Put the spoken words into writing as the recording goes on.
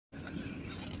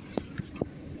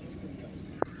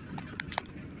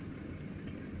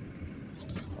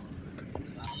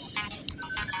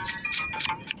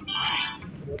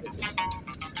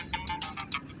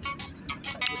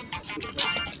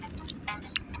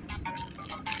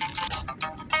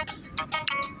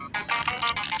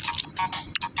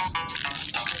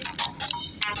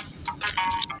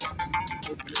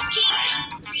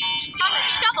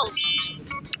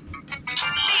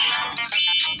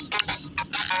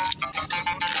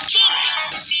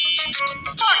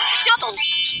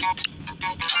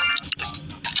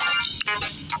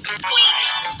Queen.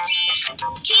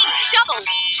 King. Double.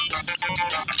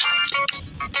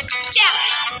 Jack.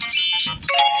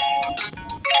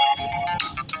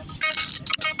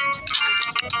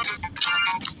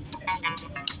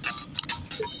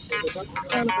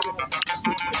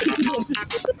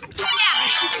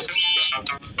 Jack.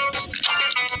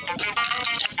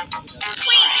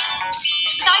 Queen.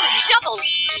 Diamond. Double.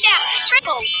 Jack.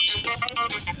 Triple.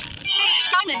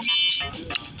 Diamond.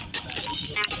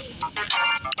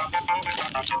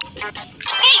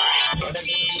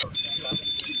 Ace.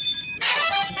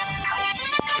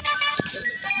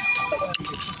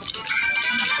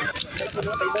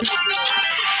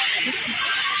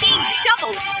 King.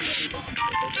 Double.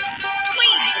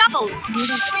 Queen. Double.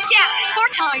 Jack. 4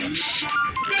 times.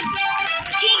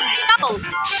 King. Double.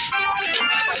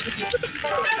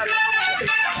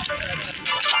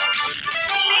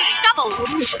 Double.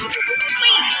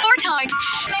 Queen. 4 times.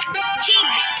 King.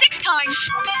 6 times.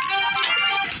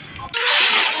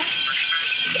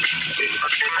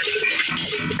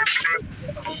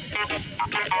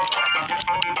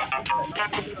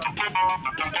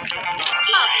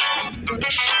 Club.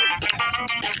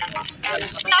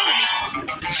 Diamond.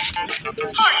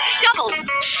 Heart. Double.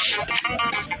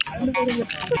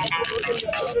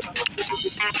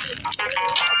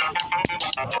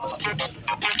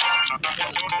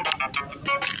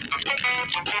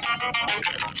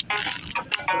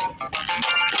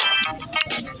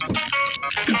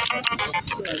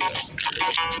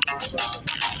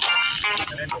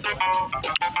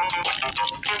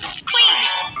 Queen.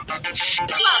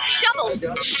 Club. Double.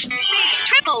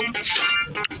 Triple.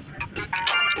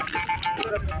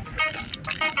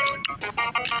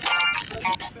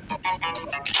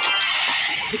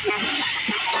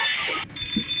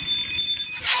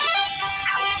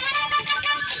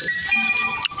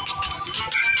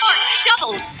 Heart.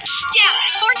 Double. Jack.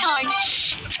 4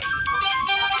 times.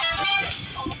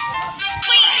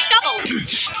 Queen. Double.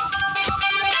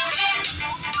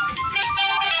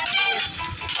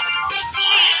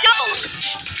 Double.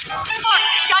 Heart.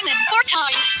 Diamond. 4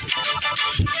 times.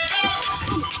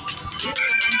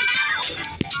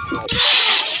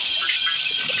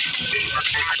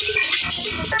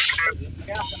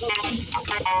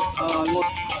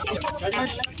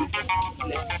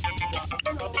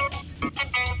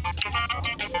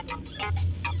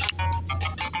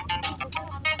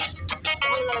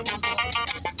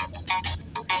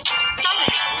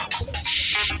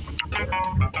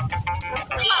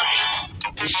 Club.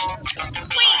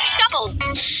 Queen. Double.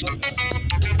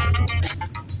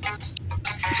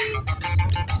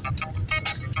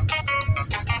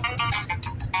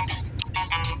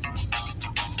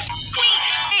 Queen.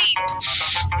 Spade.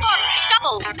 Heart.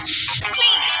 Double.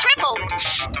 Queen. Triple.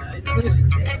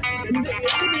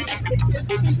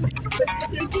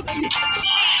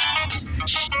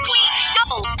 Queen.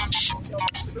 Double.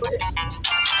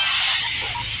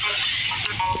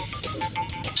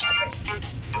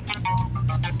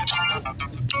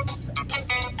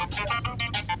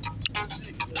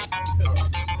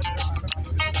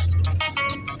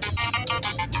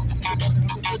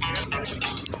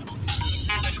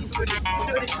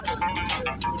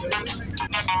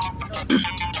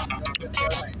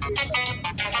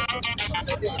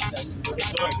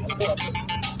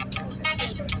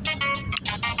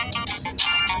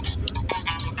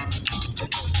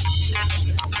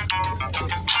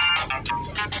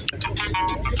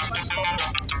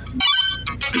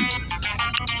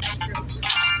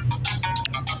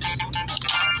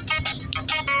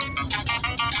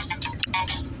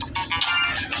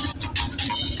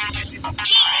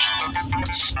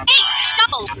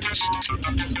 Double.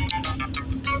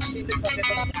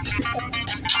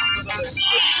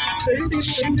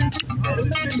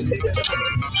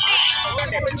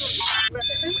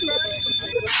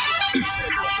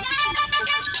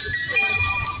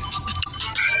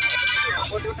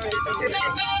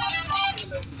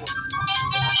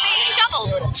 Double.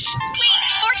 Queen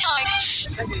 4 times.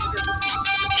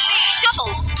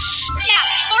 Double. Jack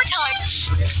 4 times.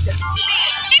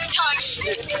 6 times.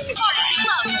 Heart,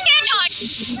 club, 10 times.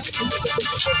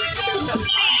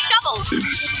 Double.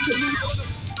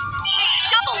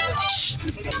 Double.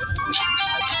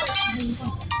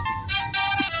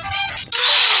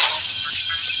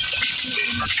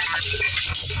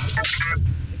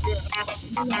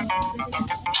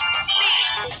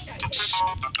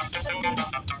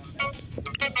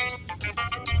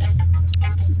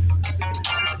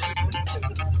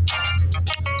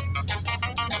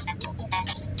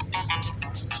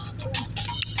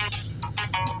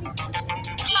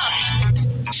 Club.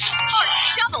 Heart,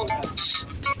 double.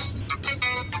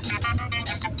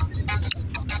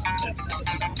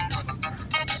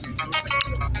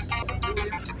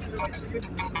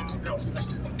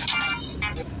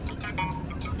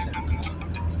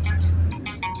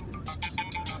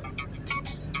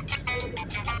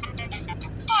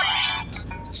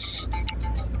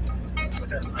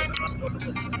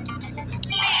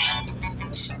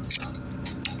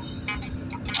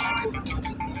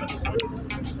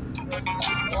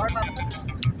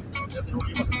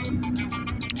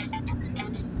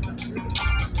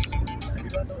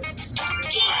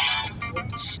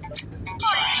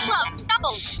 Heart, club,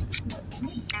 double.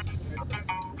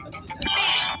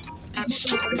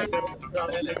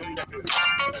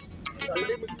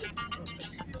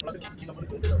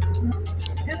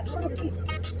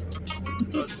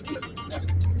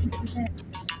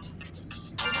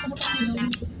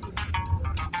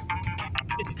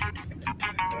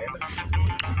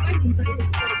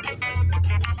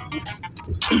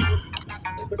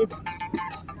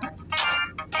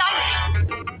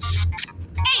 Diamond.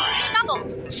 Ace, double.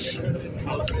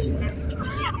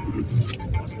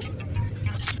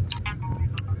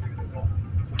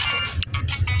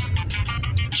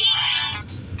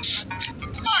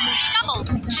 Heart, double.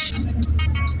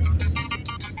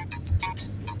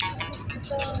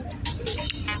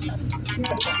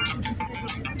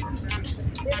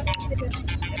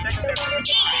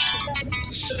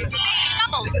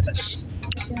 Double.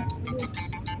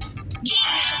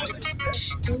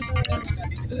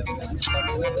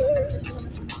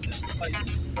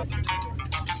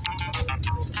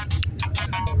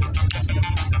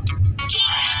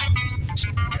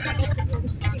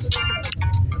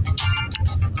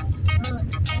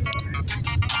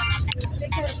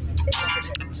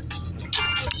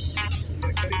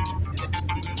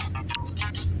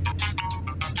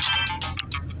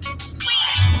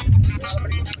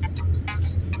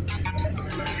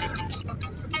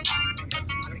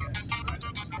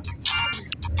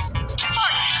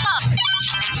 Heart, club.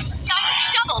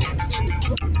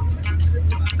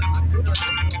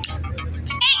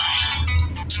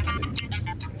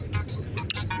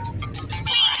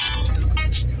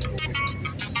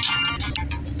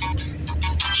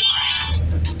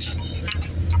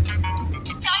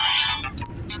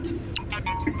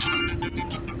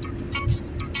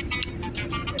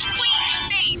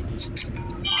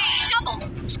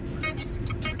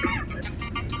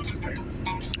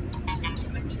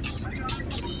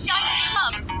 Diamond,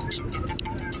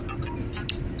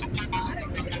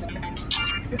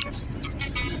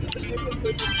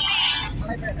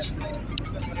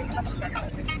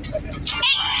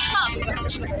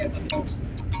 double.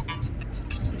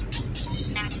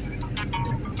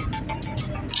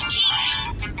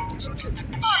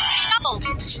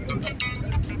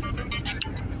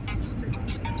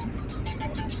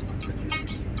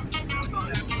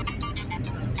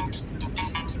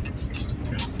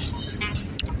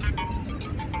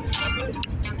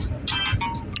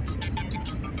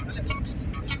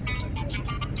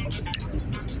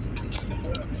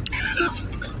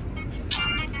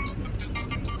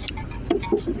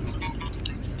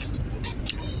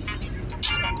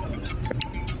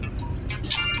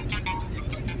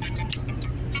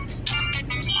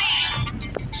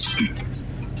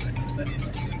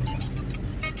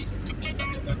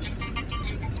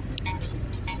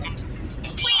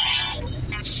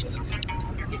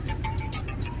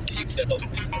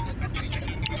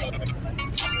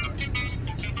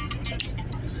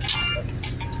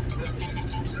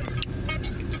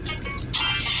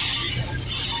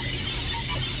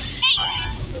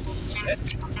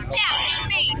 Jack,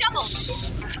 B, double.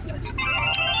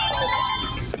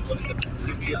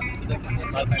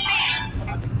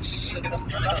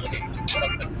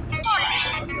 Heart,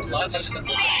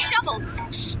 B, double.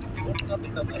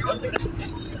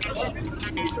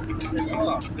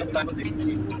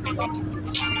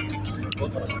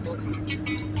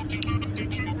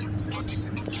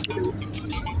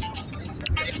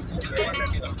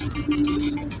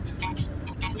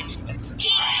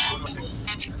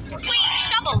 Queen,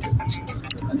 double.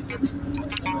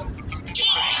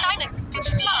 King, diamond.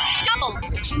 Love, double.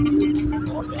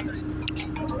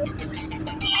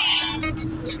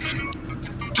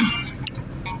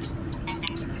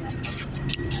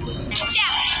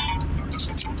 Jack.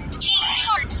 King,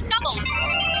 heart, double.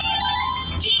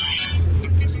 King.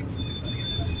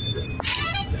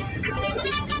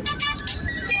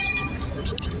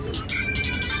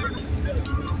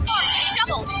 Heart,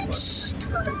 double.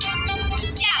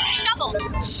 Jack, double.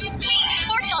 Queen,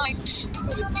 4 times.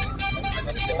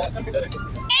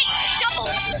 Ace, double.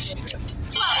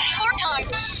 Love, 4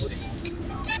 times.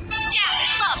 Jack,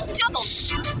 love, double.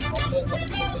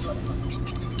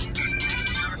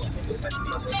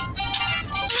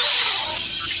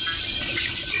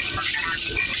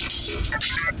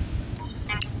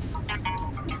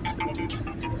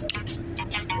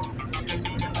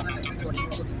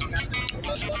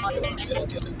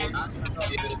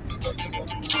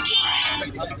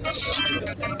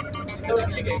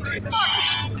 Heart.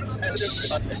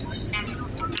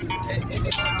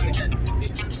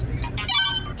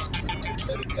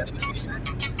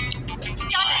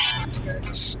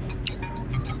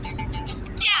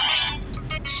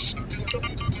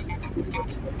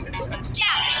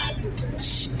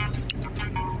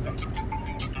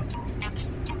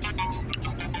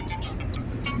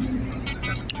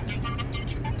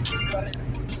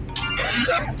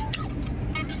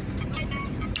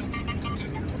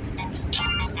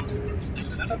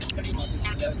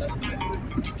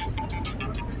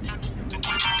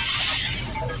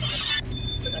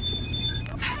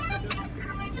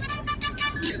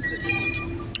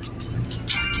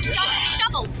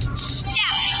 Double.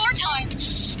 Jab 4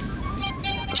 times.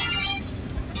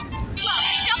 Club.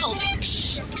 Double.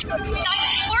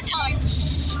 Diamond 4 times.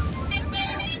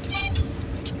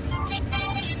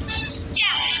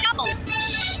 Jab. Double.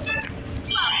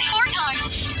 Club 4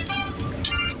 times.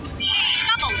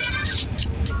 Double.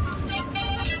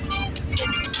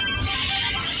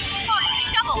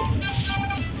 Double.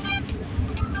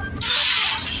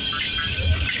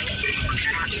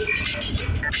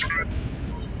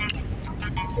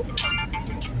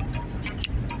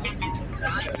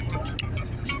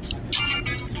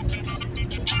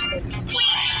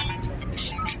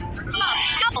 Club.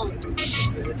 Double.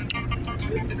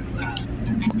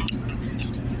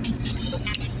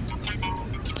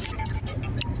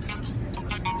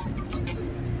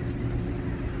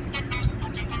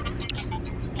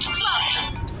 Club.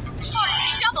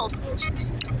 Double.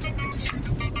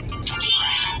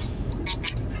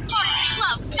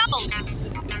 Club. Double.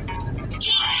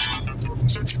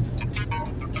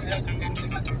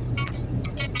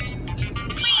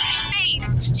 Spade.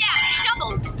 Jack.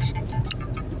 Double.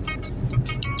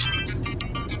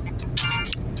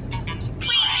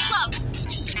 Club.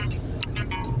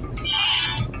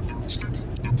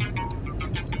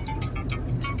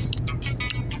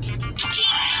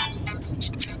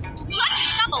 Lucky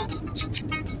double.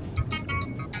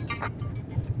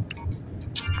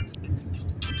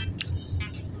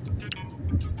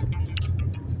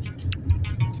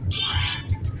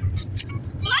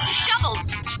 Lucky double.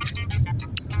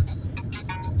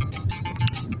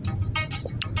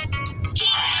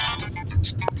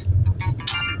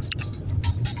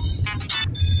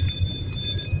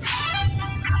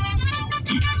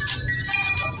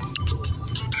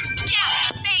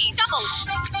 Jack, spade, double.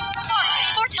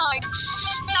 4 times.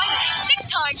 Diamond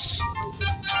 6 times.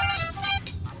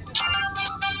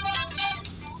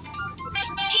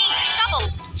 King, double.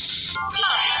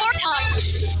 Club 4 times.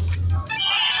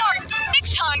 Heart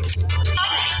 6 times.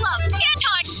 Diamond, club 10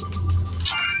 times.